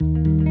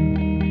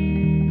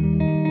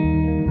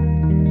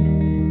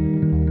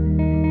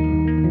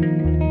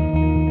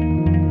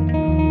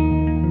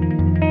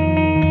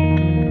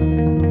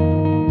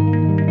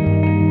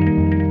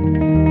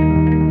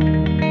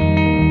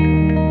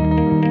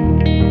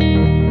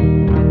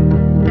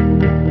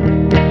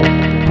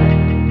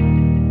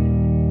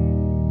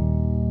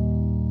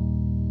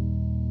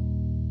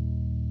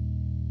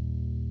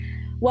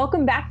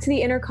Welcome back to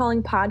the Inner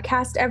Calling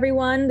podcast,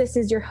 everyone. This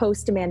is your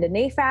host, Amanda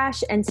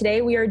Nafash, and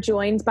today we are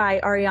joined by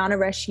Arianna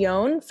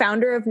Recchione,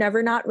 founder of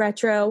Never Not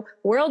Retro,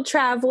 world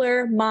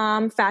traveler,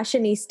 mom,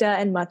 fashionista,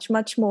 and much,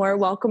 much more.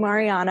 Welcome,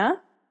 Arianna.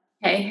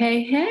 Hey,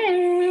 hey,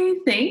 hey.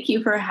 Thank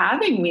you for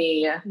having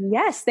me.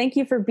 Yes, thank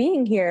you for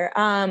being here.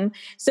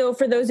 So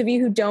for those of you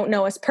who don't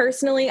know us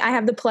personally, I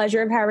have the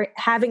pleasure of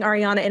having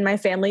Arianna in my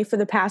family for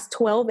the past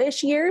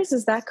 12-ish years.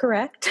 Is that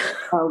correct?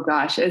 Oh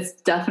gosh, it's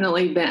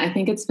definitely been, I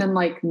think it's been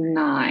like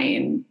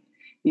 9.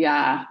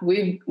 Yeah,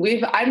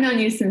 I've known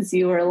you since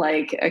you were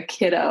like a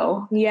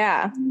kiddo.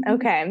 Yeah.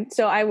 Okay.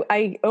 So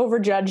I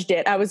overjudged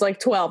it. I was like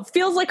 12.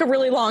 Feels like a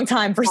really long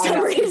time for some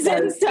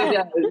reason.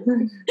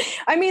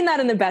 I mean that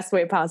in the best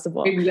way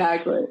possible.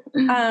 Exactly.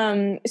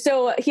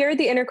 So here at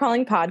the Inner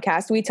Calling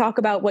podcast, we talk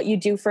about what you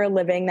do for a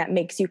living that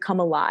makes you come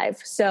alive.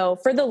 So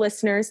for the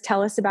listeners,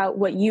 tell us about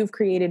what you've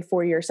created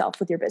for yourself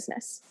with your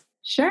business.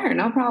 Sure,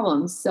 no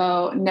problem.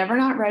 So Never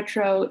Not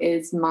Retro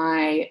is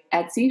my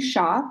Etsy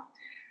shop.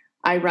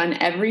 I run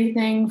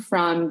everything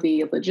from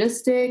the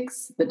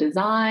logistics, the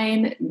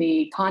design,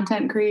 the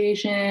content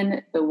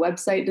creation, the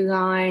website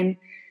design,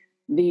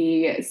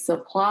 the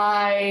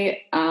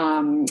supply,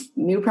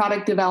 new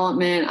product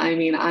development. I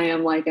mean, I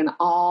am like an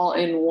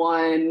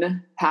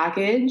all-in-one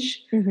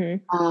package.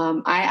 I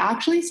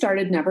actually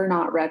started Never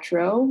Not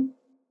Retro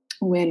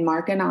when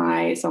Mark and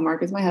I, so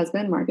Mark is my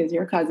husband, Mark is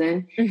your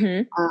cousin,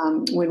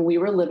 when we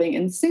were living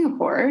in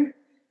Singapore.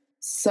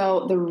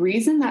 So the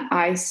reason that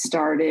I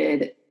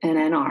started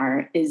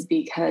NNR is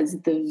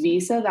because the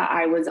visa that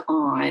I was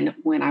on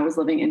when I was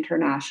living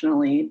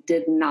internationally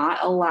did not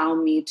allow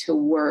me to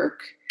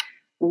work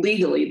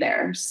legally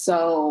there.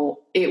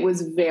 So it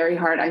was very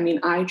hard. I mean,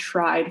 I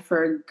tried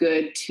for a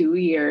good 2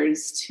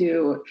 years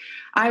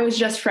I was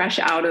just fresh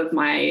out of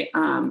my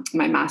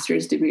my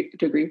master's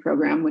degree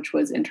program, which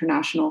was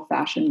international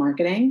fashion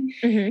marketing.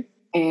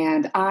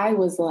 And I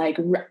was like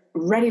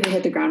ready to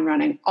hit the ground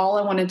running. All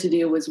I wanted to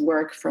do was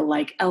work for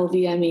like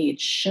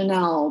LVMH,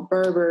 Chanel,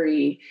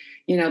 Burberry.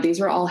 You know, these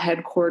were all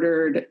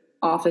headquartered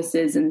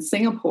offices in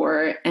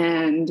Singapore.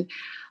 And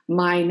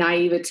my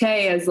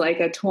naivete as like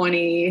a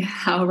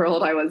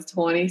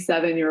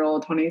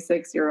 27-year-old,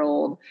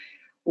 26-year-old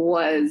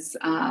was,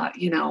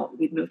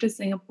 we'd move to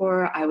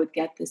Singapore. I would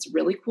get this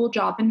really cool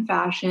job in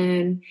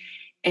fashion.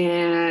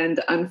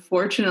 And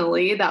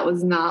unfortunately, that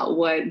was not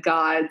what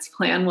God's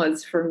plan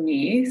was for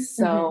me.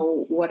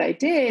 So what I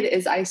did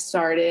is I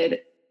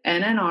started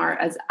NNR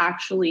as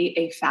actually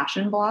a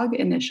fashion blog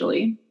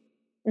initially.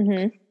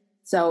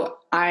 So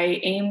I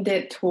aimed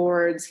it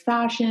towards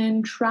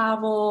fashion,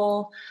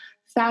 travel,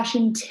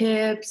 fashion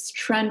tips,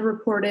 trend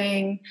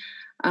reporting.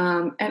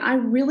 And I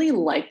really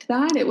liked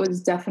that. It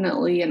was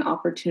definitely an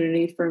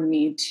opportunity for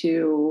me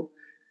to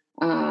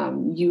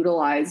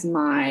utilize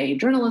my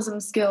journalism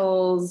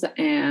skills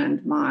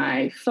and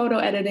my photo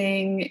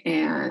editing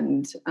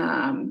and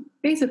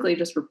basically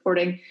just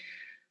reporting.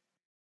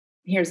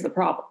 Here's the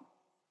problem.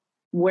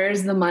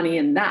 Where's the money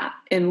in that?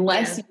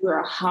 Unless you're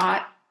a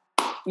hot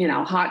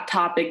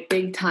topic,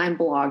 big time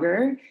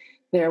blogger,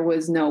 there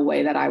was no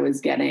way that I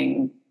was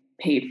getting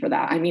paid for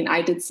that. I mean,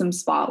 I did some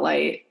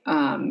spotlight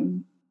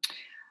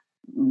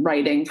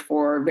writing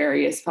for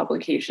various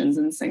publications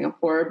in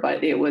Singapore,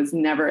 but it was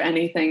never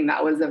anything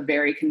that was a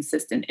very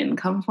consistent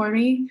income for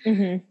me.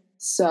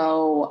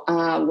 So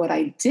what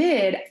I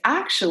did,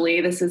 actually,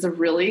 this is a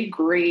really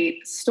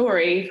great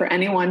story for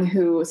anyone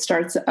who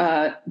starts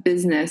a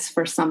business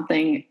for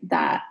something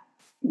that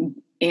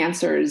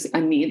answers a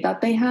need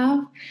that they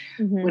have.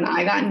 When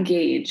I got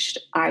engaged,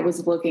 I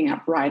was looking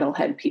at bridal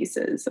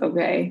headpieces.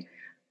 Okay.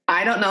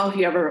 I don't know if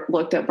you ever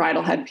looked at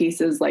bridal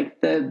headpieces,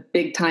 like the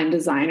big time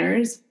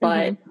designers,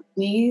 but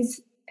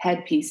these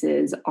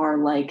headpieces are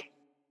like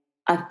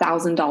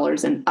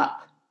 $1,000 and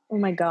up. Oh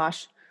my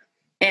gosh.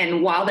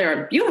 And while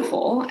they're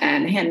beautiful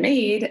and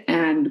handmade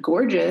and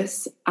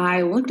gorgeous,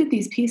 I looked at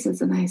these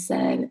pieces and I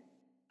said,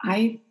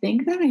 I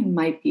think that I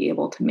might be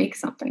able to make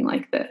something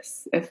like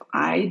this if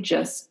I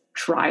just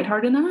tried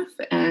hard enough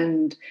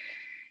and,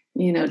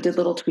 did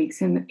little tweaks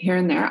here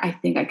and there. I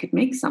think I could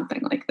make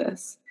something like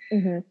this.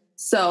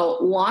 So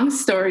long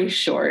story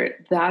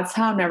short, that's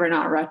how Never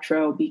Not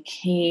Retro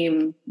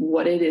became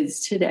what it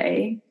is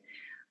today.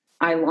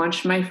 I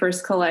launched my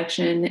first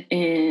collection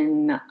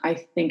in,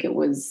 I think it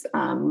was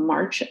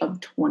March of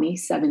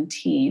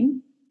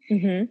 2017.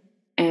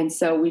 And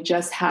so we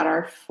just had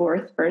our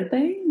 4th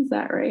birthday. Is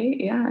that right?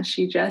 Yeah.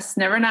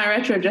 Never Not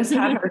Retro just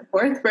had her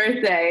 4th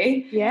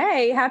birthday.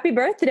 Yay. Happy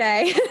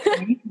birthday.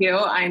 Thank you.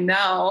 I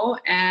know.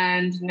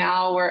 And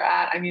now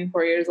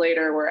 4 years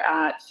later, we're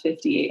at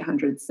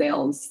 5,800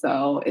 sales.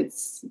 So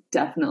it's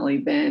definitely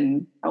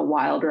been a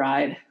wild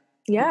ride.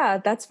 Yeah,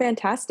 that's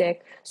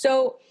fantastic.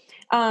 So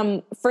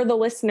for the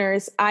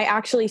listeners,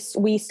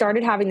 we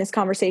started having this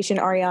conversation,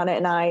 Arianna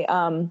and I,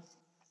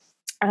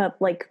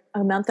 like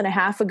a month and a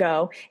half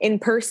ago in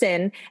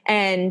person.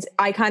 And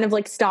I kind of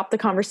like stopped the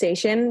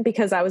conversation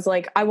because I was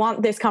like, I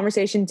want this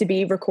conversation to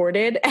be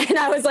recorded. And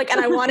I was like, and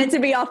I want it to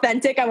be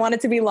authentic. I want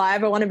it to be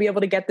live. I want to be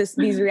able to get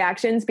these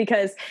reactions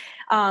because,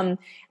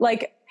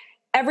 like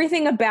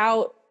everything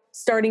about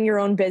starting your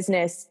own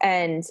business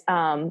and,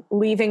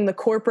 leaving the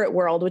corporate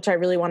world, which I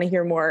really want to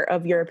hear more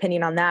of your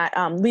opinion on that.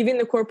 Leaving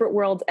the corporate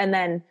world and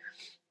then,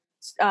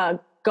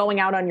 going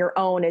out on your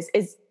own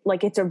is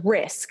like, it's a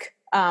risk.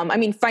 I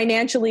mean,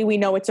 financially, we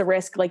know it's a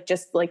risk, like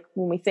just like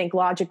when we think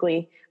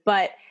logically,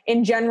 but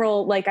in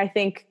general, like, I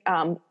think,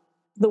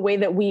 the way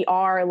that we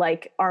are,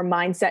 like our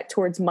mindset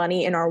towards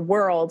money in our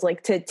world,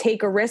 like to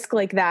take a risk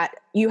like that,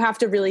 you have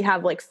to really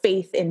have like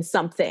faith in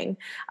something.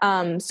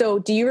 So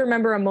do you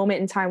remember a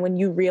moment in time when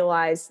you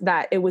realized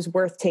that it was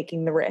worth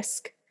taking the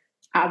risk?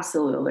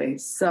 Absolutely.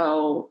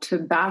 So to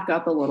back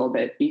up a little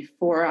bit,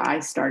 before I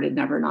started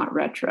Never Not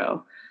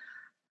Retro,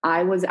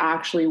 I was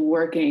actually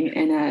working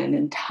in an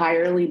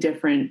entirely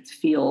different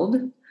field.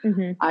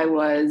 Mm-hmm. I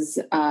was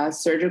a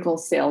surgical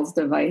sales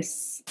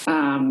device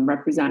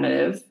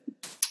representative.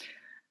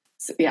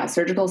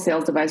 Surgical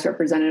sales device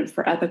representative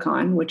for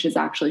Ethicon, which is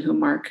actually who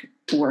Mark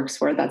works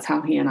for. That's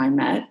how he and I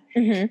met.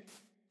 Mm-hmm.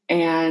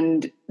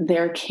 And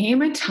there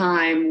came a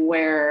time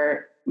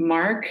where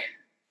Mark,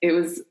 it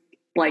was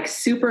like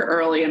super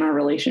early in our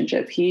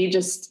relationship. He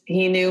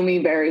knew me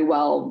very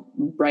well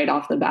right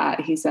off the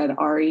bat. He said,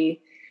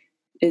 Ari,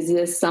 is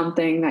this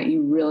something that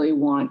you really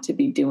want to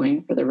be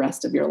doing for the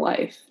rest of your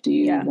life? Do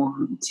you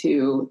want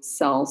to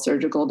sell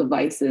surgical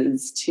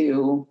devices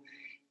to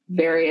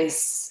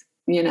various,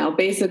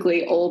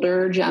 basically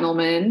older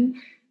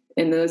gentlemen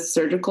in the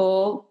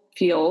surgical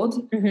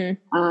field? Mm-hmm.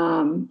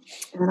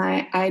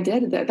 And I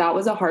did that. That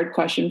was a hard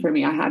question for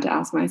me. I had to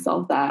ask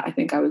myself that. I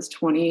think I was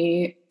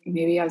 20,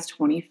 maybe I was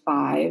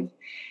 25.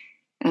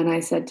 And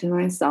I said to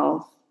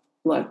myself,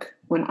 look,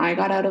 when I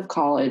got out of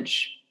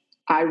college,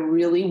 I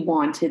really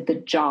wanted the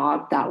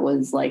job that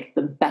was like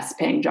the best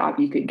paying job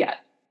you could get.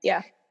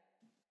 Yeah.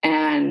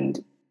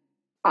 And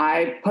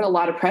I put a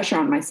lot of pressure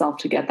on myself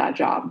to get that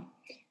job,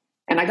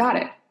 and I got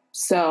it.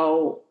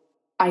 So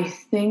I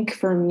think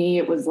for me,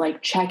 it was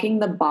like checking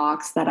the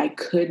box that I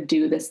could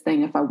do this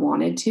thing if I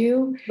wanted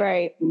to.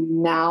 Right.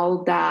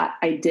 Now that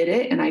I did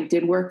it, and I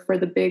did work for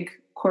the big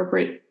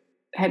corporate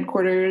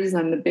headquarters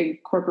and the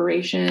big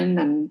corporation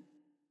and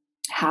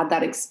had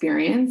that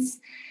experience,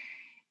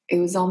 it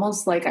was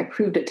almost like I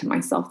proved it to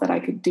myself that I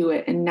could do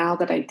it. And now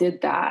that I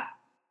did that,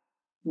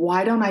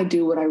 why don't I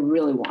do what I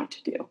really want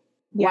to do?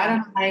 Yeah. Why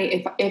don't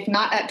I, if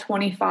not at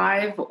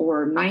 25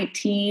 or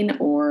 19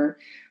 or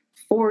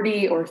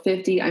 40 or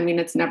 50, I mean,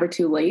 it's never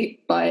too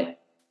late.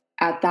 But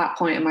at that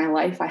point in my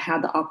life, I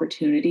had the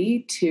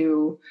opportunity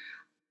to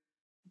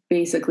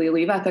basically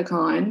leave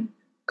Ethicon,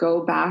 go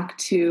back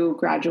to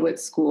graduate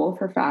school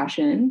for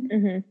fashion.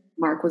 Mm-hmm.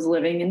 Mark was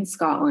living in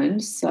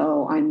Scotland,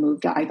 so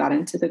I got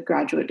into the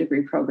graduate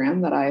degree program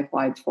that I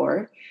applied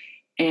for,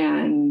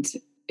 and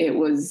it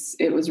was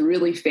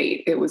really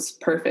fate. It was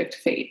perfect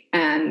fate.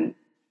 And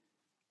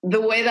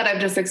the way that I've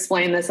just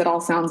explained this, it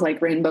all sounds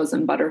like rainbows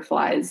and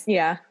butterflies.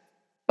 Yeah.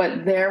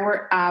 But there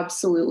were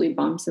absolutely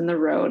bumps in the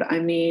road. I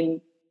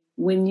mean,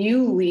 when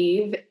you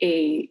leave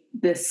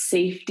this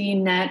safety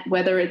net,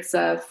 whether it's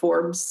a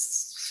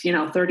Forbes,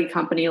 30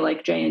 company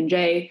like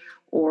J&J,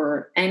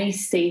 or any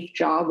safe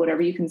job,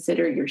 whatever you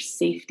consider your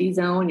safety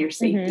zone, your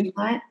safety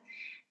net,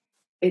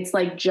 it's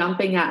like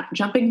jumping out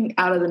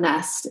of the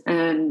nest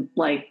and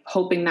like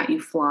hoping that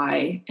you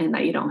fly and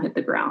that you don't hit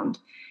the ground.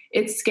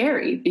 It's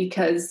scary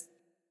because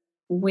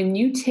when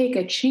you take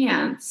a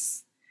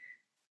chance,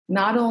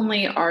 not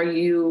only are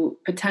you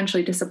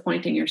potentially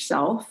disappointing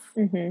yourself,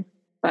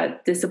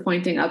 but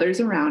disappointing others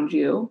around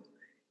you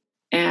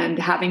and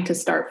having to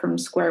start from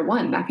square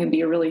one. That can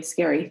be a really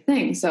scary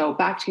thing. So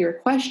back to your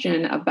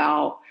question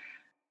about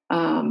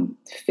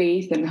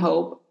faith and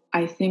hope,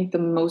 I think the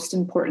most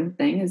important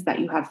thing is that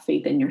you have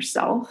faith in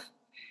yourself,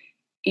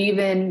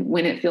 even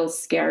when it feels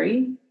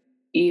scary,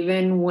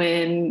 even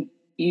when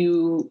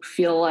you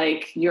feel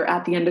like you're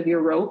at the end of your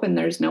rope and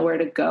there's nowhere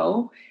to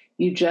go.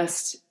 You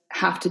just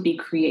have to be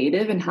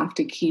creative and have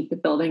to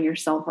keep building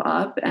yourself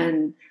up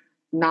and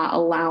not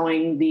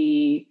allowing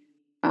the,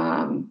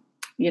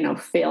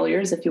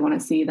 failures, if you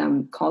want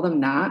to call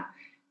them that,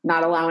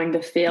 not allowing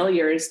the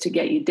failures to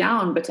get you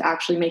down, but to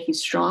actually make you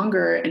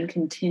stronger and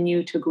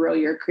continue to grow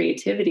your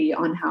creativity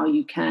on how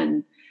you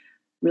can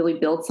really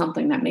build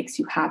something that makes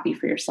you happy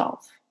for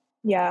yourself.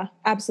 Yeah,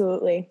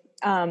 absolutely.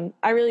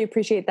 I really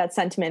appreciate that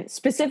sentiment.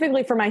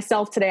 Specifically for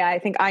myself today, I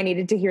think I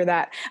needed to hear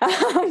that.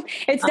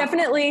 It's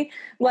definitely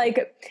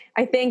like,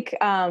 I think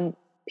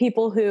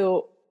people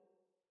who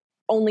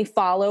only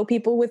follow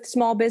people with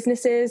small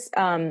businesses,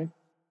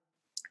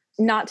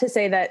 not to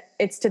say that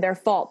it's to their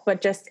fault,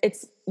 but just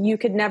you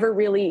could never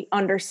really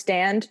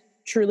understand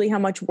truly how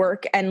much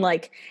work and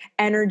like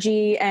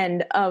energy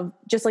and of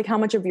just like how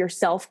much of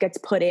yourself gets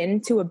put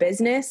into a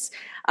business.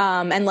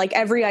 And like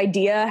every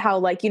idea, how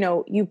like,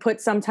 you put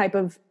some type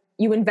of,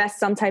 you invest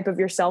some type of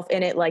yourself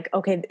in it. Like,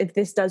 okay, if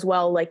this does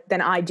well, like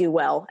then I do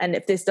well. And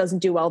if this doesn't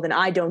do well, then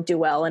I don't do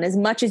well. And as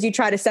much as you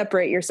try to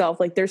separate yourself,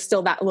 like there's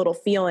still that little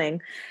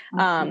feeling.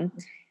 And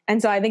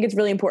so I think it's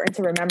really important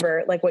to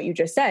remember like what you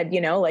just said,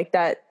 you know, like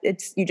that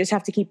you just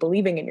have to keep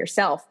believing in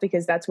yourself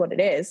because that's what it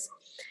is.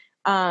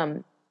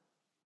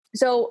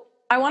 So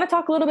I want to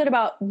talk a little bit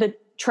about the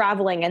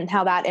traveling and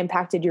how that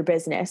impacted your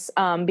business.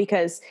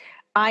 Because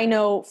I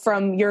know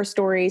from your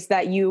stories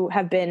that you've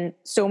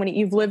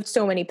lived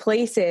so many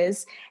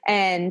places.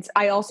 And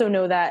I also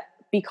know that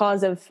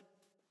because of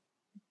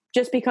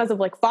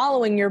like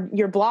following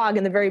your blog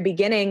in the very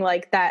beginning,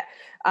 like that,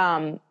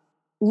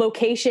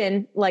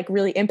 location like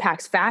really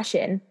impacts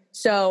fashion.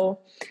 So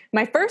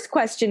my first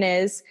question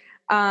is,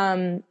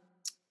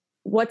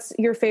 what's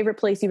your favorite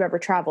place you've ever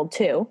traveled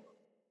to?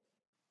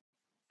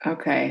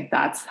 Okay,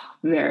 that's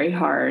very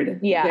hard.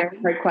 Yeah. Very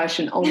hard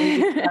question,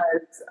 only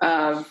because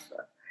of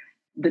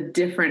the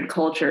different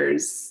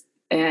cultures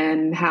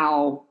and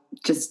how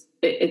just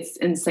it's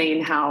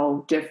insane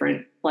how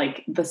different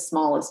like the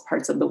smallest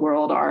parts of the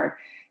world are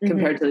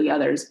compared to the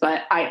others.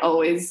 But I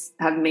always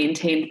have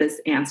maintained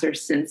this answer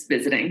since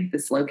visiting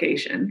this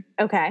location.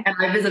 Okay. And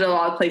I visited a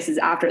lot of places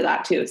after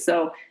that too.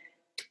 So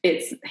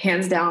it's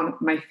hands down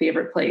my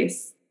favorite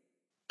place,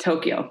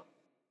 Tokyo.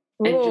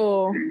 And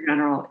in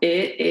general,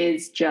 it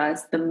is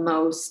just the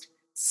most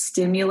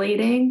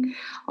stimulating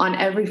on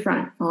every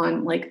front,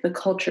 on like the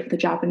culture, the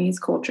Japanese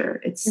culture.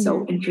 It's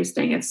so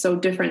interesting. It's so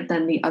different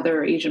than the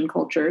other Asian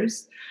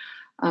cultures.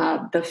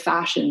 The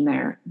fashion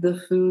there, the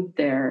food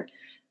there,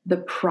 the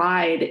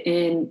pride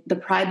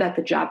that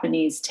the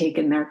Japanese take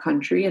in their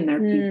country and their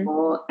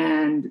people,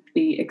 and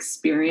the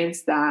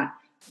experience that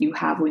you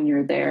have when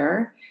you're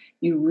there.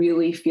 You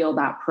really feel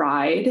that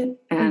pride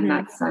and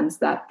that sense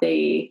that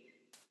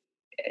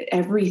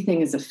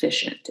everything is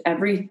efficient.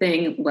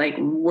 Everything like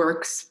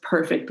works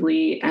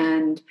perfectly,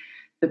 and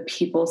the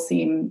people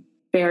seem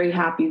very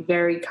happy,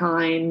 very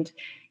kind.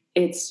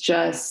 It's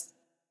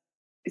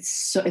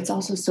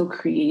also so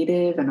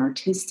creative and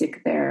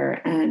artistic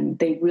there, and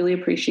they really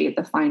appreciate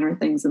the finer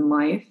things in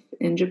life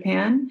in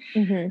Japan.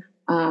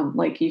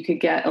 Like you could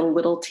get a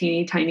little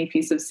teeny tiny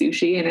piece of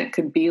sushi and it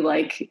could be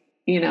like,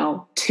 you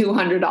know,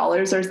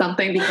 $200 or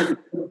something because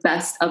it's the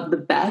best of the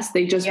best.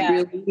 They just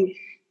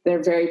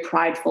they're very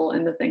prideful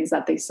in the things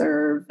that they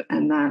serve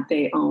and that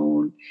they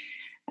own.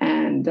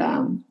 And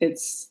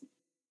it's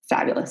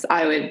fabulous.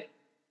 I would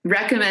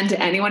recommend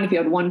to anyone, if you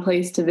had one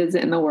place to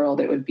visit in the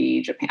world, it would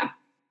be Japan.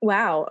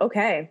 Wow.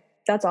 Okay.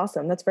 That's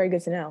awesome. That's very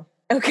good to know.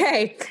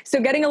 Okay. So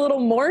getting a little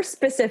more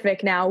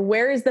specific now,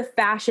 where is the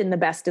fashion the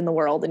best in the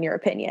world, in your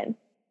opinion?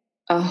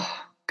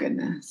 Oh,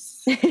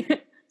 goodness.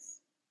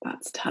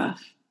 That's tough.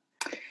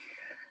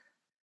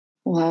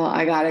 Well,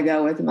 I got to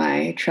go with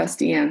my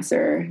trusty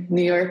answer.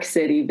 New York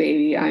City,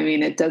 baby. I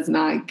mean, it does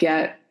not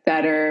get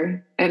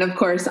better. And of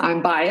course,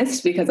 I'm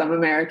biased because I'm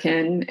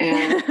American,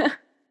 and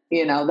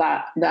you know,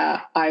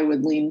 that I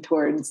would lean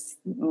towards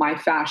my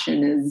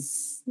fashion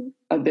is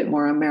a bit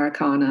more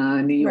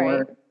Americana, New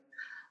York.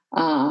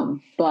 Right.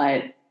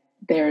 But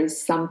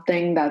there's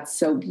something that's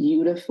so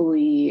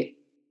beautifully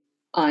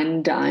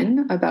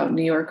undone about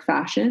New York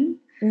fashion.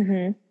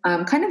 Kind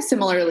of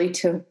similarly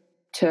to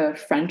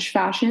French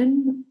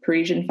fashion.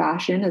 Parisian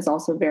fashion is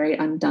also very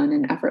undone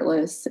and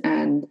effortless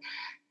and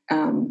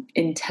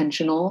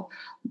intentional.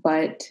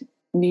 But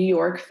New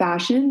York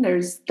fashion,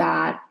 there's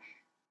that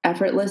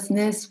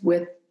effortlessness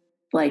with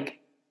like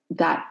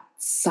that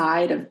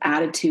side of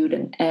attitude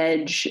and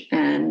edge.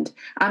 And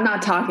I'm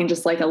not talking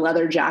just like a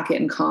leather jacket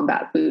and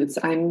combat boots.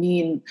 I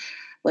mean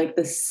like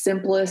the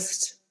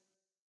simplest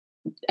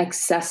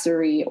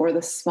accessory or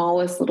the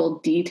smallest little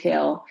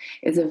detail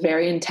is a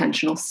very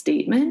intentional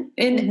statement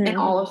in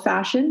all of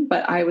fashion.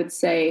 But I would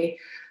say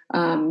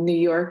New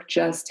York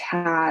just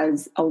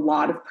has a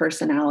lot of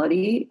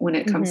personality when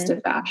it comes to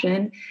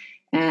fashion,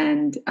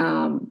 and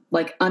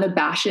like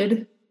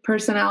unabashed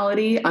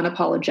personality,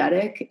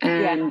 unapologetic.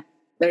 And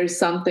there's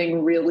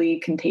something really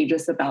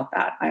contagious about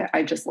that.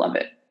 I just love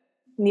it.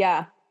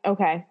 Yeah.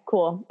 Okay,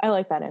 cool. I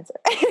like that answer.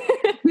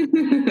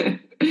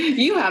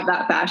 You have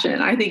that fashion.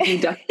 I think you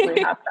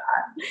definitely have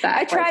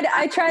that.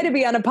 I try to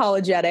be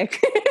unapologetic.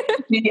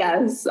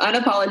 Yes.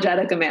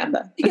 Unapologetic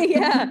Amanda.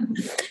 Yeah.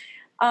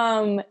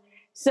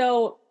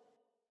 So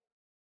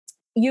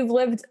you've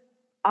lived,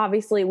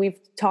 obviously we've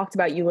talked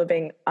about you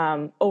living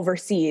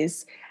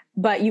overseas,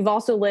 but you've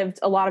also lived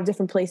a lot of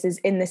different places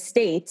in the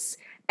States.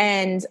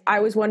 And I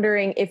was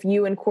wondering if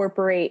you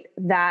incorporate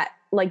that,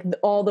 like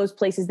all those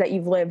places that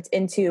you've lived,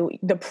 into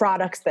the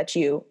products that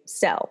you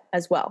sell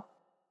as well.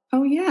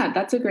 Oh yeah,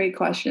 that's a great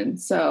question.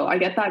 So I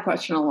get that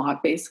question a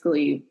lot.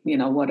 Basically, you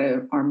know, what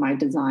are my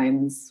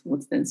designs?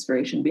 What's the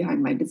inspiration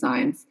behind my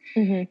designs?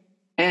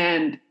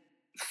 And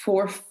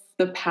for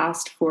the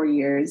past 4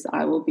 years,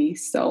 I will be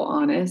so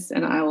honest,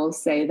 and I will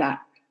say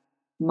that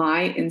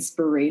my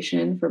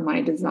inspiration for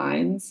my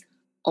designs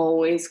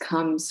always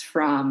comes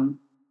from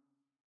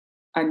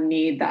a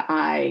need that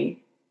I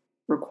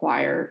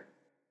require,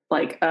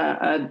 like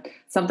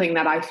something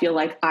that I feel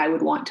like I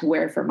would want to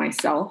wear for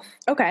myself.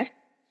 Okay.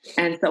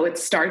 And so it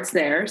starts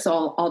there.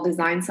 So I'll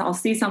design, so I'll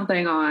see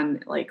something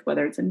on like,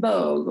 whether it's in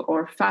Vogue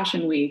or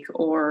Fashion Week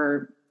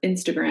or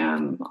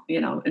Instagram,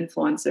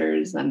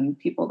 influencers and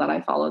people that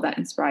I follow that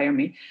inspire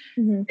me.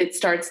 Mm-hmm. It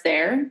starts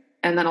there,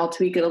 and then I'll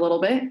tweak it a little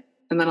bit,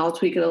 and then I'll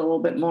tweak it a little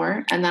bit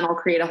more. And then I'll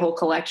create a whole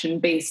collection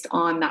based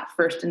on that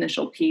first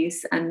initial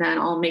piece. And then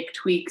I'll make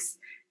tweaks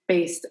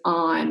based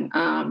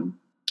on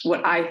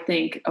what I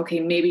think,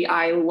 okay, maybe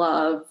I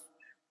love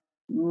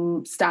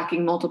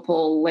stacking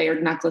multiple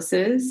layered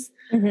necklaces,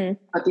 Mm-hmm.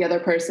 but the other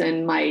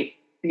person might,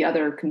 the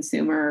other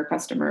consumer,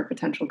 customer,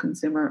 potential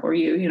consumer, or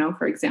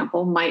for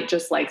example, might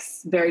just like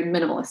very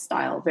minimalist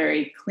style,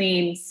 very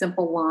clean,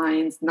 simple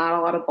lines, not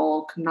a lot of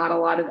bulk, not a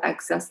lot of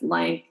excess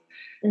length,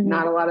 Mm-hmm.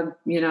 not a lot of,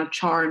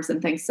 charms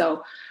and things.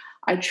 So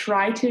I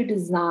try to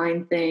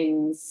design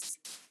things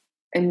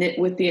and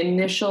with the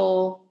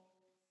initial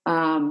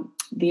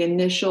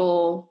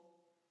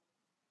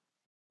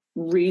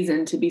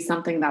reason to be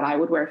something that I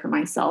would wear for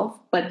myself,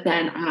 but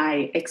then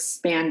I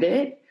expand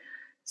it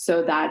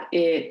so that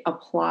it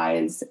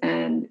applies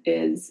and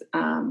is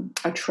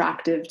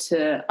attractive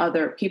to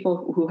other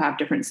people who have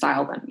different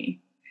style than me.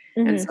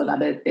 Mm-hmm. And so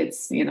that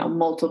it's,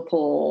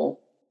 multiple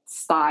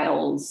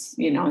styles,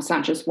 it's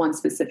not just one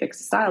specific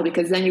style,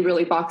 because then you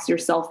really box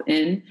yourself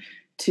in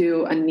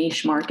to a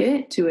niche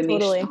market, to a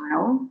niche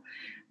style.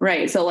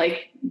 Right. So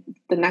like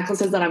the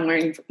necklaces that I'm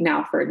wearing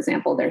now, for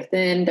example, they're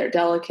thin, they're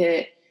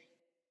delicate.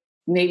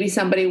 Maybe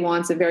somebody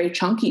wants a very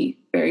chunky,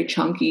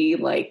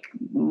 like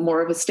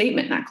more of a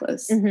statement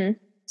necklace. Mm-hmm.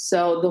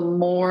 So the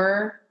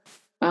more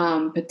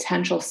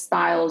potential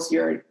styles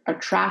you're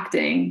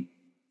attracting,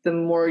 the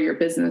more your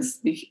business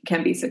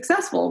can be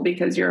successful,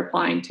 because you're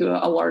applying to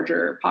a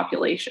larger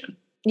population.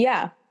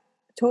 Yeah,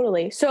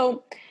 totally.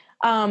 So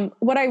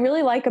what I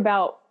really like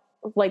about,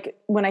 like,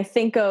 when I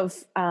think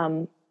of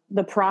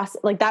the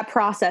process, like that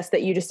process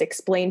that you just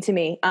explained to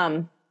me,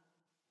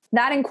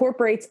 that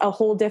incorporates a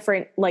whole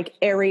different like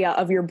area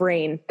of your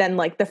brain than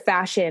like the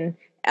fashion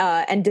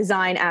and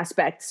design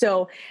aspect.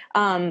 So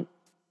do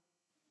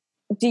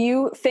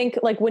you think,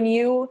 like, when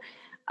you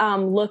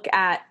look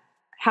at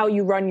how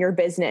you run your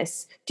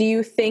business, do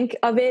you think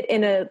of it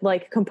in a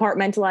like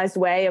compartmentalized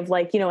way of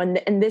like,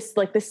 and this,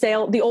 like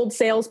the old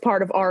sales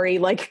part of Ari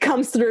like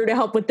comes through to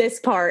help with this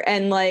part,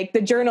 and like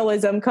the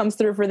journalism comes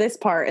through for this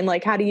part, and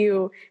like how do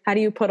you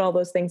put all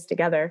those things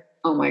together?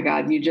 Oh my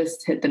God, you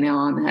just hit the nail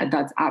on the head.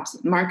 That's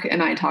absolutely, Mark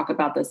and I talk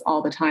about this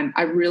all the time.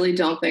 I really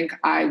don't think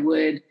I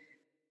would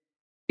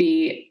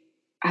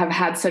have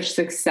had such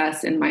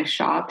success in my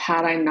shop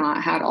had I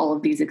not had all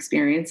of these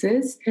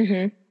experiences.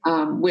 Mm-hmm.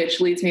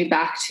 Which leads me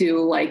back to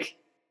like,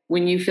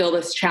 when you feel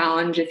this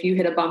challenge, if you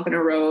hit a bump in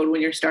a road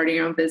when you're starting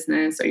your own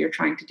business or you're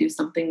trying to do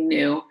something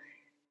new,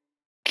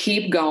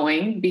 keep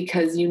going,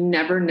 because you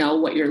never know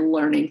what you're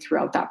learning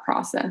throughout that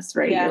process,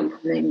 right? Yeah. You're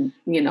learning,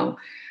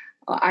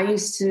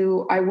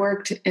 I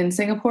worked in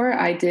Singapore.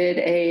 I did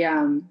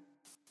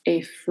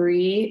a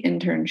free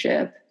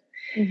internship.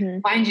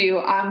 Mm-hmm. Mind you,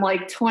 I'm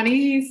like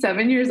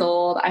 27 years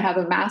old. I have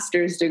a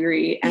master's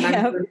degree, and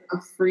I'm doing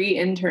a free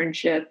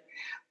internship,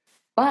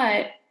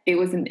 but it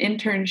was an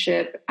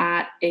internship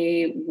at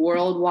a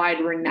worldwide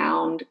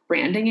renowned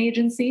branding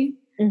agency.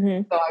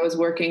 Mm-hmm. So I was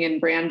working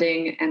in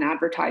branding and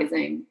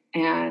advertising,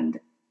 and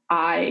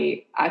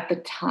I, at the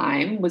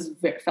time,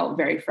 felt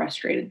very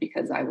frustrated,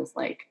 because I was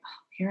like,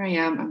 here I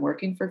am, I'm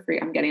working for free.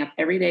 I'm getting up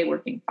every day,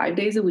 working 5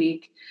 days a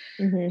week,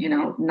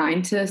 mm-hmm.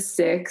 9 to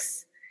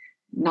 6,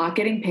 not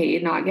getting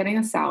paid, not getting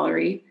a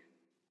salary.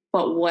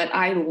 But what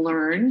I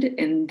learned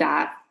in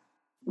that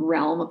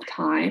realm of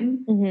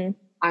time, mm-hmm.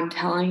 I'm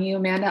telling you,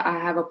 Amanda, I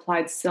have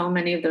applied so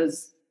many of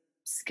those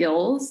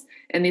skills.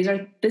 And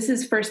this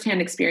is firsthand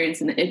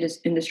experience in the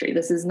industry.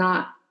 This is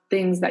not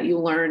things that you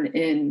learn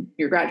in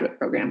your graduate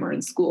program or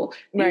in school.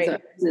 This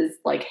is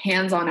like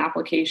hands-on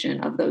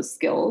application of those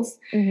skills.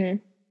 Mm-hmm.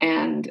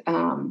 And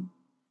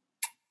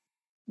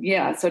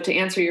so to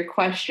answer your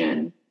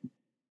question,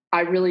 I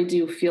really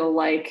do feel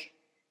like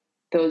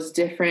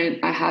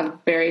I have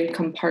very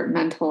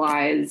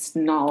compartmentalized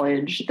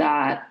knowledge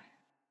that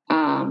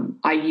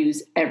I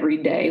use every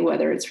day,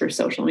 whether it's for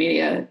social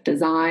media,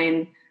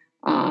 design,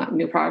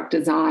 new product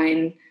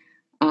design,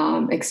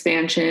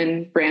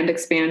 expansion,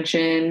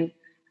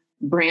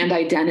 brand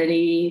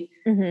identity,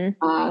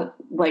 mm-hmm.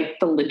 Like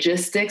the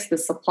logistics, the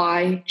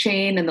supply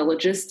chain and the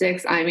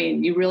logistics. I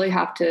mean, you really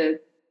have to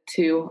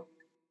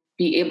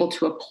be able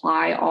to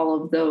apply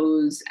all of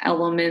those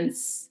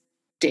elements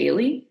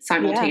daily,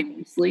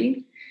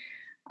 simultaneously.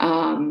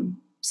 Yeah.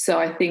 So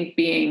I think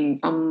being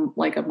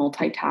like a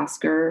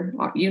multitasker,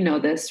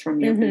 this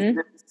from your mm-hmm.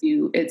 business,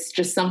 it's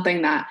just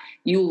something that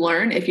you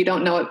learn. If you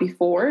don't know it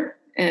before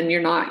and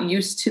you're not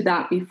used to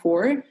that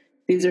before,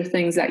 these are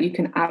things that you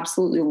can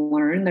absolutely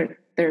learn.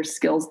 They're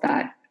skills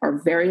that are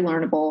very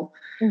learnable,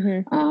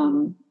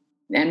 mm-hmm.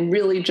 And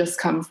really just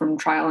come from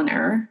trial and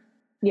error.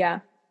 Yeah.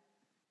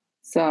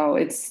 So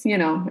it's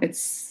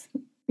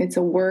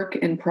a work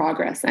in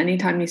progress.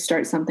 Anytime you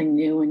start something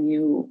new and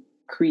you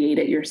create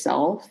it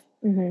yourself,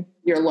 mm-hmm.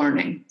 you're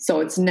learning. So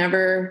it's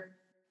never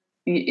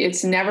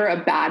it's never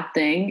a bad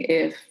thing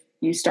if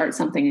you start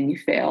something and you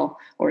fail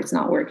or it's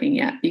not working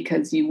yet,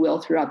 because you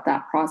will throughout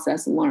that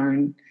process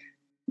learn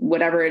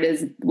whatever it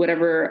is,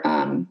 whatever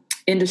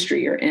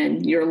industry you're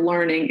in, you're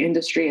learning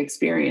industry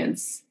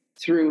experience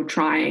through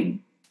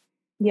trying.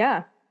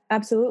 Yeah,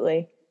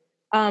 absolutely.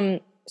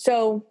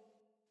 So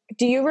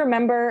do you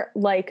remember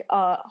like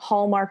a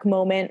hallmark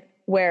moment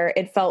where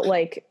it felt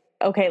like,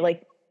 okay,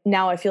 like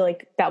now I feel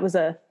like that was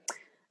a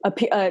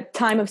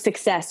time of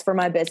success for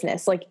my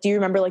business? Like, do you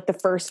remember like the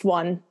first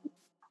one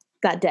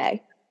that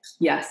day?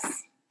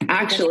 Yes.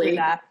 Actually,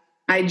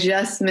 I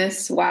just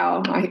missed,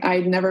 wow, I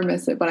never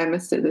miss it, but I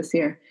missed it this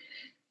year.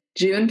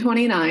 June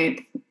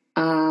 29th,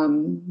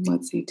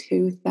 let's see,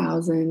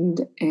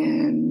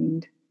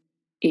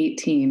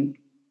 2018.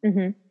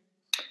 Mm-hmm.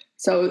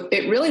 So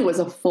it really was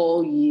a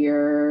full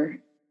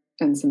year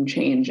and some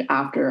change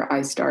after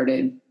I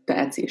started the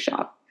Etsy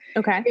shop.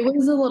 Okay. It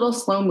was a little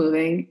slow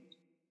moving.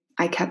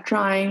 I kept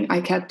trying.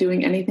 I kept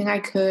doing anything I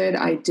could.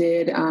 I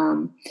did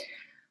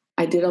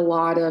a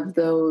lot of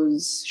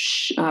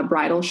those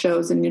bridal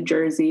shows in New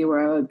Jersey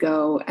where I would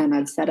go and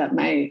I'd set up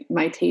my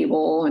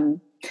table and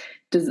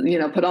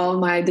put all of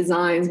my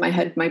designs,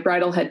 my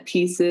bridal head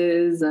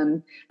pieces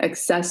and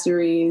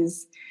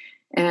accessories,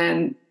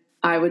 and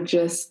I would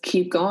just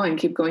keep going.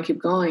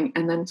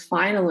 And then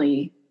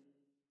finally,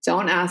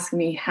 don't ask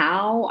me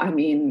how. I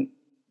mean,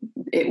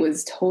 it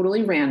was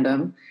totally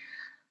random.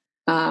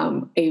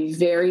 A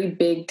very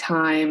big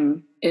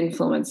time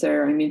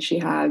influencer. I mean, she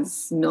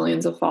has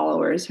millions of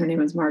followers. Her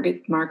name is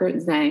Margaret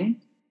Zhang.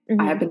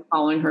 Mm-hmm. I have been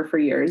following her for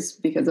years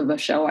because of a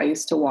show I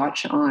used to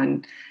watch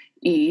on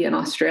E in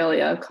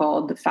Australia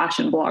called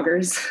Fashion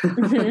Bloggers.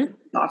 Mm-hmm.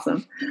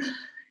 Awesome.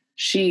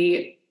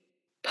 She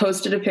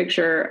posted a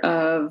picture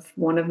of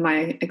one of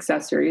my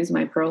accessories,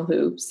 my pearl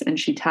hoops, and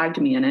she tagged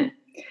me in it.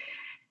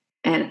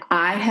 And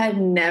I had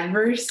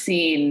never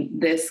seen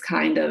this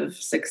kind of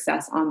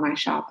success on my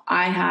shop.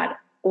 I had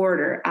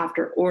order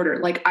after order.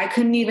 Like I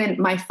couldn't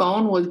even, my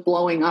phone was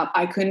blowing up.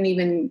 I couldn't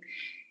even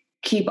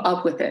keep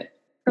up with it.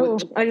 Oh,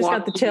 I just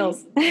got the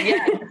chills.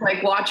 Yeah.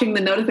 Like watching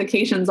the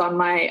notifications on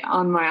my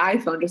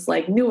iPhone, just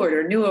like new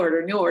order.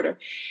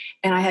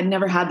 And I had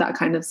never had that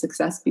kind of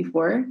success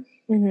before.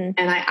 Mm-hmm.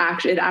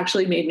 And it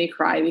actually made me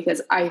cry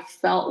because I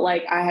felt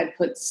like I had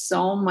put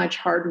so much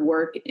hard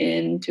work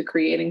into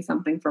creating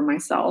something for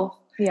myself.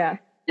 Yeah.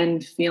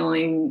 And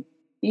feeling,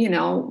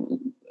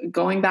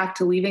 going back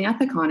to leaving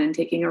Ethicon and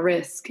taking a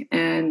risk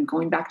and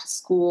going back to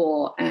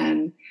school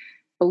and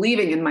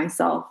believing in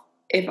myself.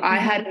 If I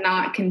had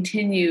not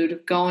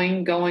continued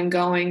going,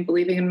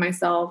 believing in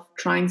myself,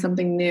 trying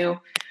something new,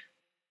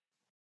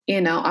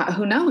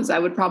 who knows? I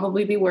would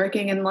probably be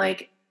working in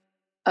like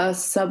a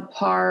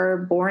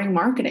subpar, boring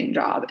marketing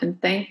job.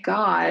 And thank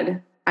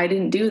God I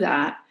didn't do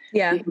that.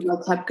 Yeah. Because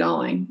I kept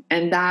going.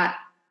 And that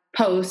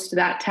post,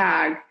 that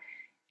tag,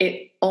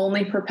 it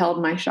only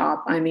propelled my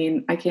shop. I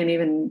mean, I can't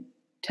even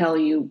tell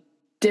you,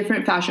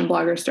 different fashion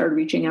bloggers started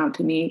reaching out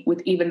to me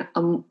with even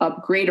a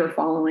greater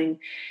following.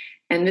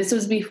 And this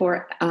was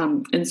before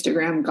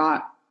Instagram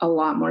got a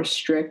lot more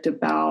strict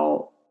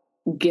about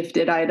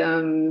gifted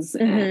items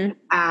and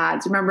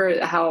ads.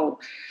 Remember how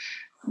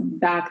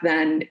back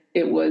then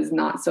it was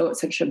not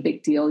such a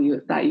big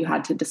deal that you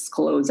had to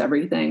disclose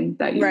everything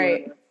that you were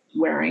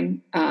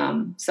wearing.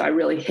 So I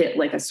really hit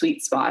like a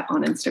sweet spot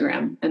on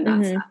Instagram in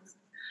that sense.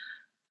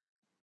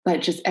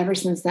 But just ever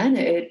since then,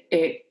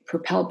 it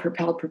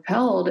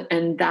propelled.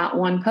 And that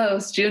one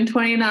post, June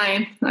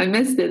 29th, I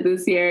missed it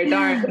this year,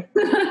 darn.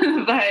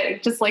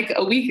 But just like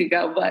a week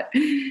ago. But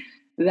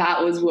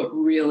that was what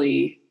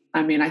really,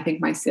 I mean, I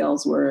think my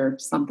sales were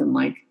something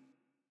like,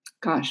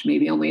 gosh,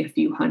 maybe only a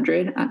few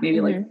hundred,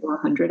 maybe like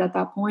 400 at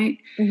that point.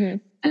 Mm-hmm.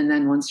 And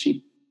then once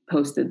she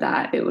posted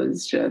that, it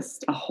was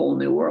just a whole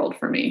new world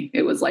for me.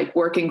 It was like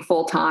working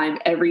full time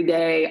every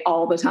day,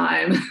 all the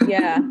time.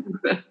 Yeah.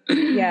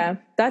 Yeah.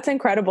 That's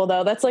incredible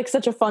though. That's like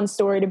such a fun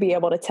story to be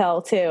able to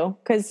tell too.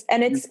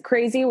 And it's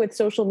crazy with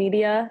social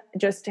media,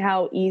 just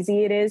how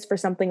easy it is for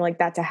something like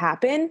that to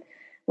happen.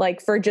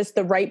 Like for just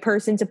the right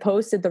person to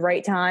post at the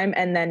right time.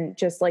 And then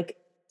just like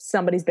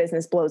somebody's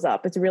business blows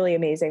up. It's really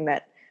amazing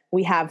that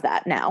we have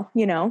that now,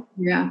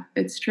 Yeah,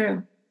 it's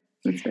true.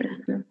 It's very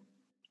true.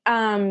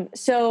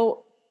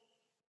 So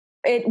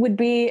it would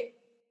be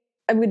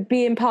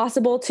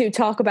impossible to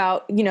talk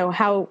about,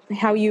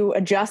 how you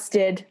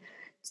adjusted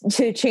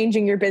to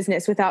changing your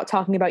business without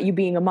talking about you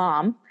being a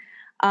mom.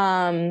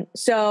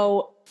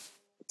 So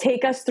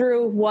take us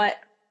through what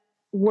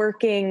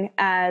working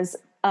as,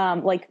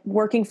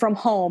 working from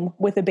home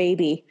with a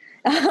baby,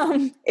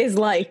 is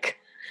like.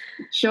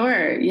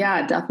 Sure.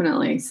 Yeah,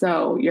 definitely.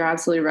 So you're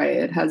absolutely right.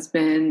 It has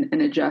been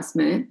an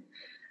adjustment.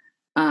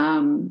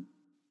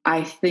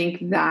 I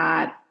think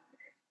that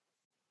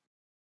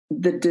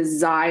the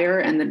desire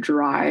and the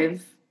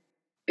drive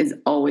is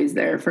always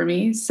there for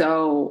me.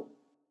 So,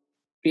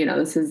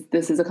 this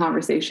is a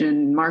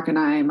conversation Mark and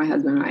I, my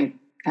husband and I,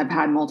 have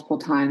had multiple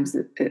times.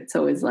 It's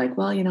always like,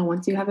 well,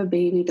 once you have a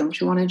baby, don't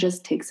you want to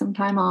just take some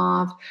time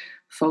off,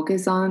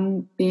 focus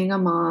on being a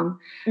mom.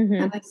 Mm-hmm.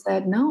 And I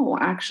said, no,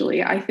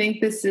 actually, I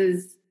think this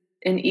is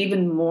an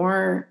even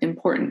more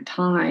important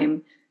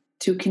time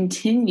to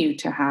continue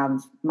to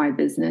have my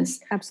business.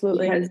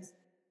 Absolutely. Because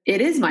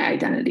it is my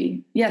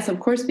identity. Yes, of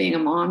course, being a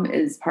mom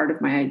is part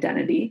of my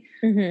identity,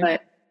 Mm-hmm.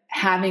 but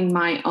having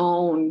my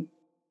own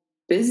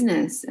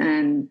business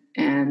and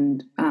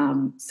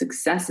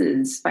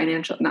successes,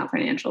 not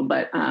financial,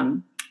 but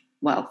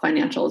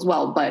financial as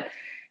well. But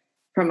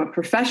from a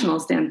professional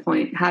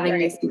standpoint, having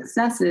these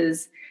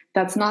successes,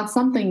 that's not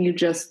something you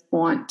just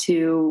want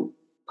to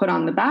put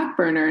on the back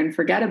burner and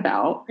forget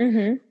about.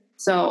 Mm-hmm.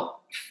 So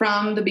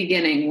from the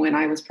beginning, when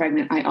I was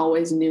pregnant, I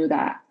always knew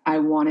that I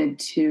wanted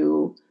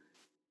to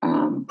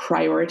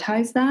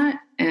prioritize that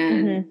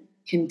and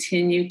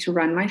continue to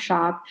run my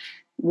shop.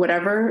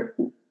 Whatever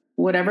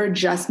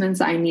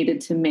adjustments I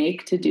needed to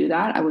make to do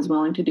that, I was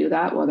willing to do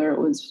that, whether it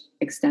was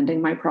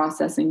extending my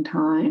processing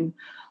time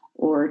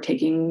or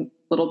taking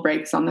little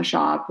breaks on the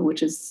shop,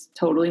 which is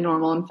totally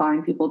normal and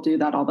fine. People do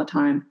that all the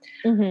time.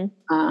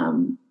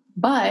 Mm-hmm.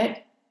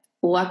 But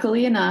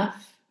luckily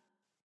enough,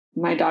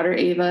 my daughter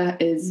Ava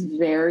is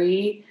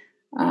very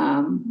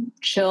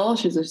chill.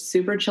 She's a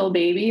super chill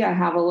baby.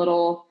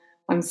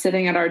 I'm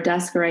sitting at our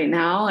desk right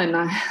now, and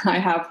I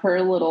have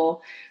her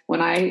little,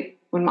 when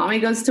mommy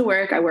goes to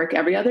work, I work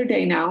every other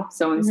day now.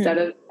 So instead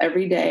of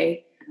every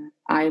day,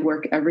 I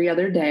work every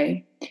other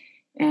day,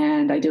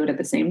 and I do it at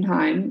the same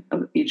time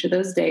of each of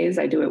those days.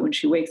 I do it when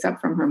she wakes up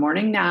from her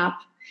morning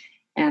nap,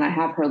 and I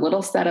have her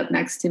little setup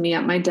next to me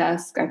at my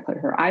desk. I put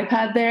her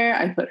iPad there.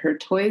 I put her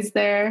toys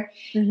there.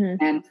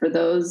 Mm-hmm. And for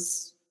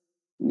those,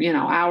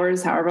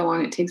 hours, however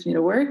long it takes me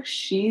to work,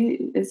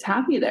 she is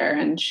happy there.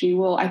 And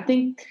I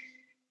think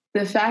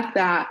the fact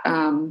that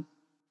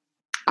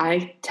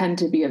I tend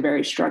to be a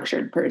very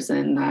structured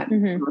person that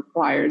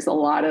requires a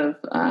lot of,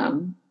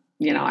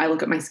 I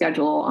look at my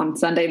schedule on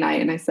Sunday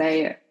night and I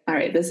say, all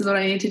right, this is what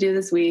I need to do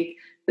this week,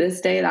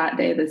 this day, that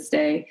day, this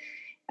day.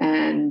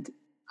 And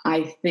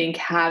I think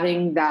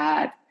having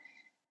that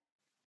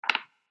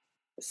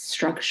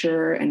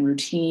structure and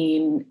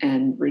routine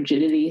and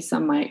rigidity,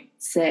 some might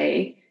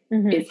say,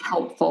 is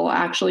helpful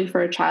actually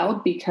for a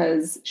child,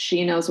 because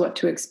she knows what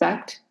to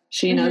expect.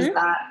 She knows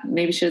that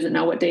maybe she doesn't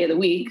know what day of the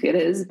week it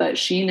is, but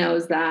she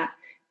knows that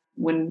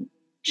when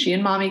she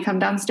and mommy come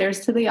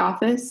downstairs to the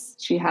office,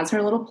 she has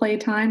her little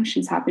playtime.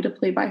 She's happy to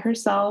play by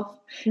herself.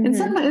 And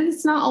sometimes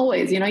it's not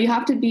always, you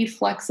have to be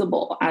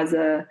flexible as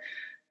a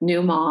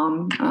new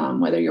mom,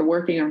 whether you're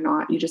working or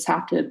not. You just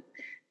have to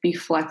be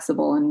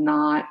flexible and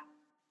not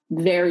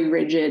very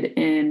rigid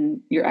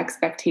in your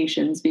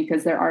expectations,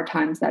 because there are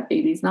times that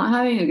baby's not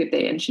having a good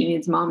day and she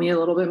needs mommy a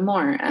little bit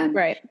more. And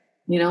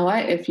you know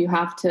what, if you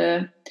have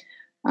to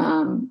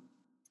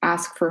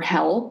ask for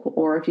help,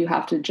 or if you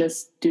have to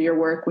just do your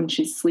work when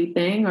she's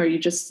sleeping, or you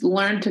just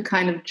learn to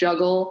kind of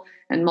juggle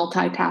and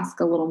multitask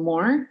a little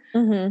more,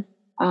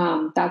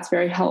 that's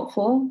very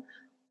helpful.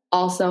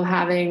 Also,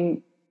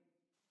 having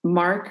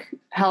Mark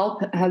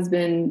help has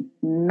been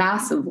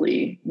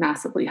massively,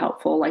 massively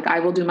helpful. Like,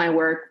 I will do my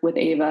work with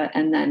Ava,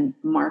 and then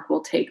Mark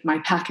will take my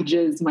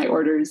packages, my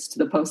orders to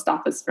the post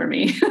office for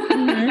me.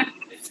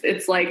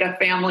 It's like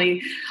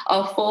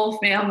a full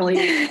family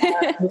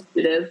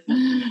initiative.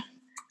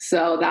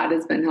 So that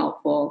has been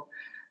helpful.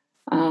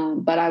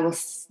 But I will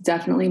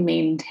definitely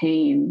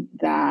maintain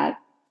that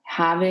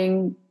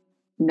having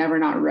Never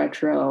Not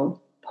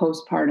Retro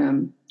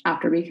postpartum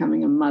after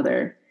becoming a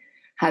mother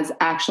has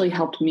actually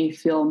helped me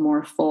feel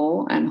more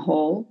full and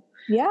whole.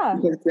 Yeah.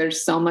 Because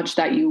there's so much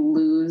that you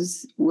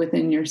lose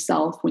within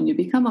yourself when you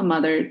become a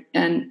mother.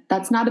 And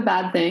that's not a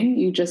bad thing.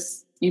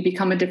 You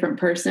become a different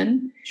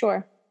person.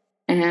 Sure.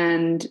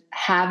 And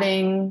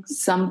having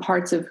some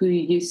parts of who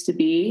you used to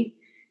be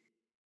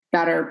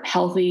that are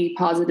healthy,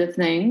 positive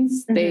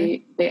things,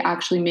 they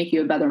actually make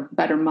you a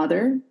better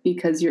mother,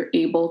 because you're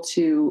able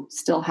to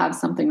still have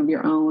something of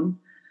your own.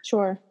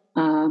 Sure.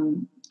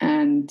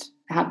 And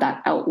have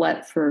that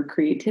outlet for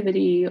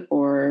creativity,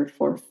 or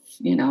for,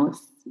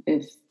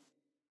 if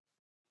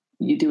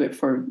you do it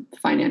for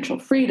financial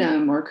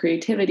freedom or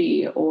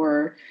creativity,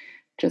 or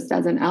just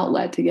as an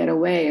outlet to get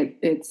away.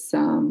 It's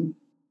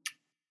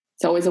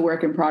always a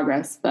work in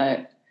progress,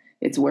 but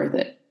it's worth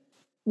it.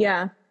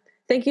 Yeah.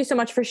 Thank you so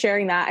much for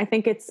sharing that. I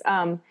think it's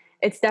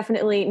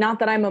definitely, not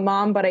that I'm a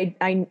mom, but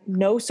I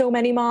know so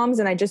many moms,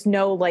 and I just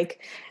know, like,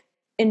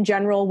 in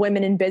general,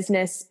 women in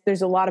business,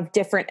 there's a lot of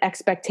different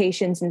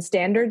expectations and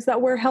standards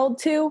that we're held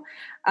to.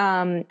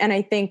 And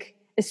I think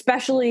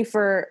especially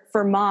for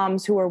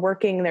moms who are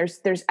working,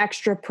 there's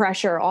extra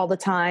pressure all the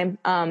time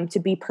to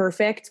be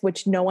perfect,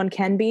 which no one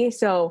can be.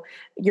 So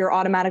you're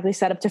automatically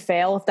set up to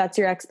fail if that's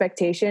your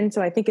expectation.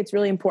 So I think it's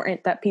really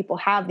important that people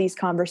have these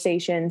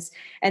conversations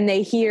and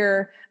they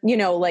hear,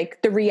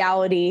 like, the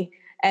reality,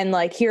 and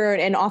like hear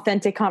an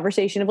authentic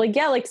conversation of like,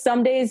 yeah, like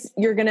some days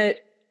you're going to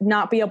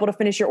not be able to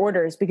finish your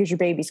orders because your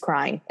baby's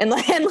crying, and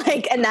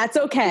that's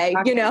okay.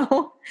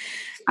 Exactly.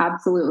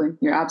 Absolutely.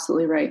 You're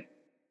absolutely right.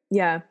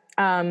 Yeah.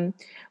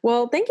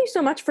 Well, thank you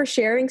so much for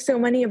sharing so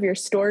many of your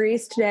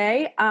stories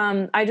today.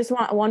 I just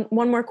want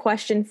one more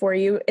question for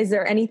you. Is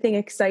there anything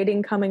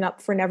exciting coming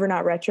up for Never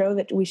Not Retro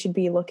that we should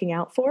be looking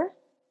out for?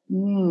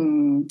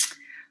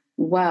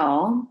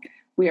 Well,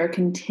 we are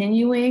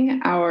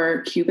continuing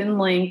our Cuban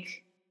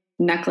link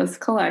necklace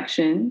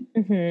collection,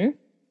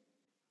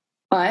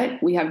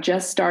 but we have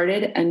just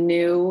started a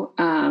new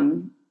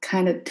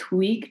kind of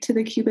tweak to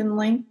the Cuban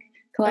link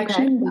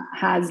collection that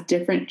has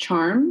different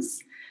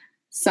charms.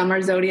 Some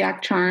are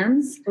zodiac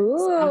charms. Ooh.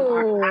 Some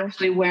are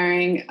actually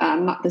wearing,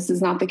 this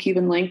is not the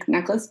Cuban link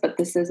necklace, but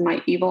this is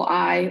my evil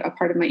eye, a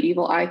part of my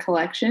evil eye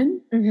collection.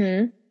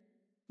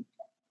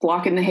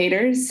 Blocking the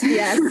haters.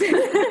 Yes.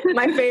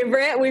 My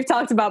favorite. We've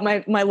talked about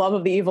my love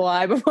of the evil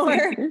eye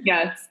before.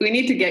 Yes. We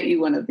need to get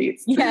you one of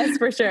these. Yes,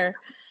 for sure.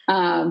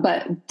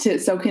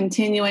 So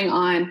continuing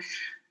on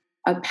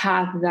a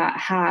path that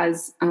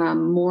has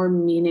more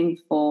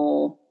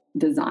meaningful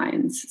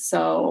designs.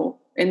 So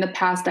in the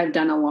past, I've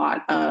done a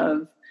lot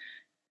of,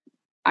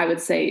 I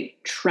would say,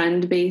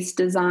 trend-based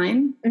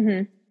design,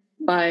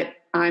 but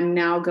I'm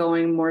now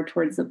going more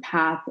towards the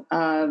path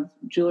of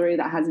jewelry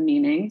that has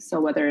meaning. So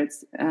whether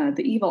it's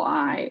the evil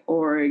eye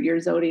or your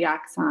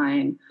zodiac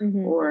sign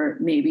or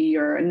maybe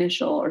your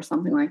initial or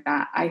something like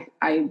that, I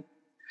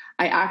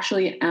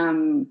actually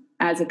am,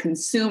 as a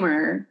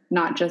consumer,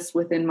 not just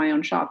within my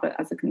own shop, but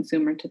as a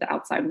consumer to the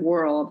outside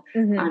world,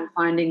 I'm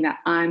finding that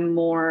I'm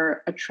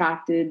more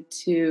attracted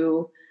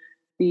to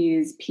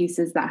these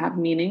pieces that have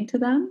meaning to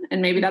them.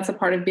 And maybe that's a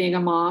part of being a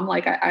mom.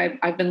 Like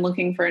I've been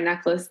looking for a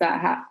necklace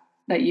that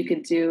you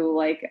could do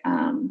like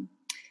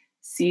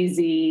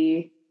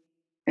CZ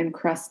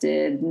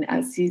encrusted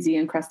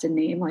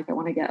name. Like I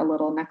want to get a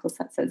little necklace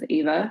that says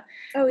Ava.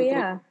 Oh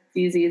yeah.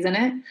 CZs in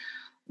it.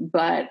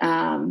 But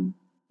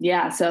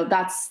so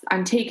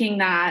I'm taking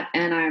that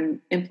and I'm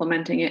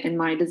implementing it in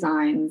my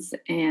designs,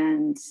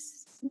 and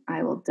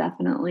I will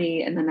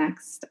definitely in the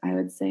next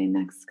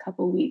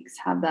couple weeks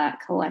have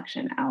that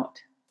collection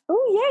out.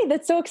 Oh, yay.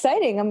 That's so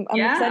exciting. I'm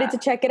excited to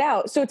check it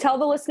out. So tell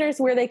the listeners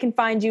where they can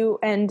find you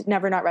and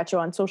Never Not Retro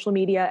on social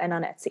media and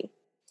on Etsy.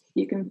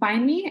 You can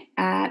find me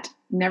at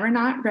Never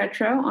Not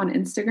Retro on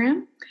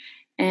Instagram.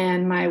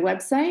 And my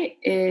website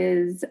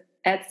is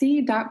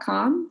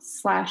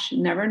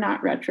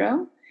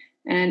etsy.com/nevernotretro.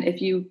 And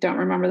if you don't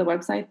remember the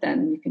website,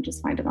 then you can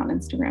just find it on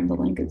Instagram. The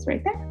link is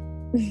right there.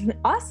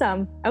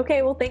 Awesome.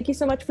 Okay. Well, thank you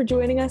so much for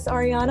joining us,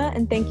 Arianna.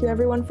 And thank you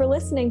everyone for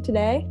listening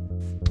today.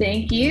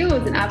 Thank you. It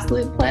was an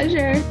absolute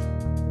pleasure.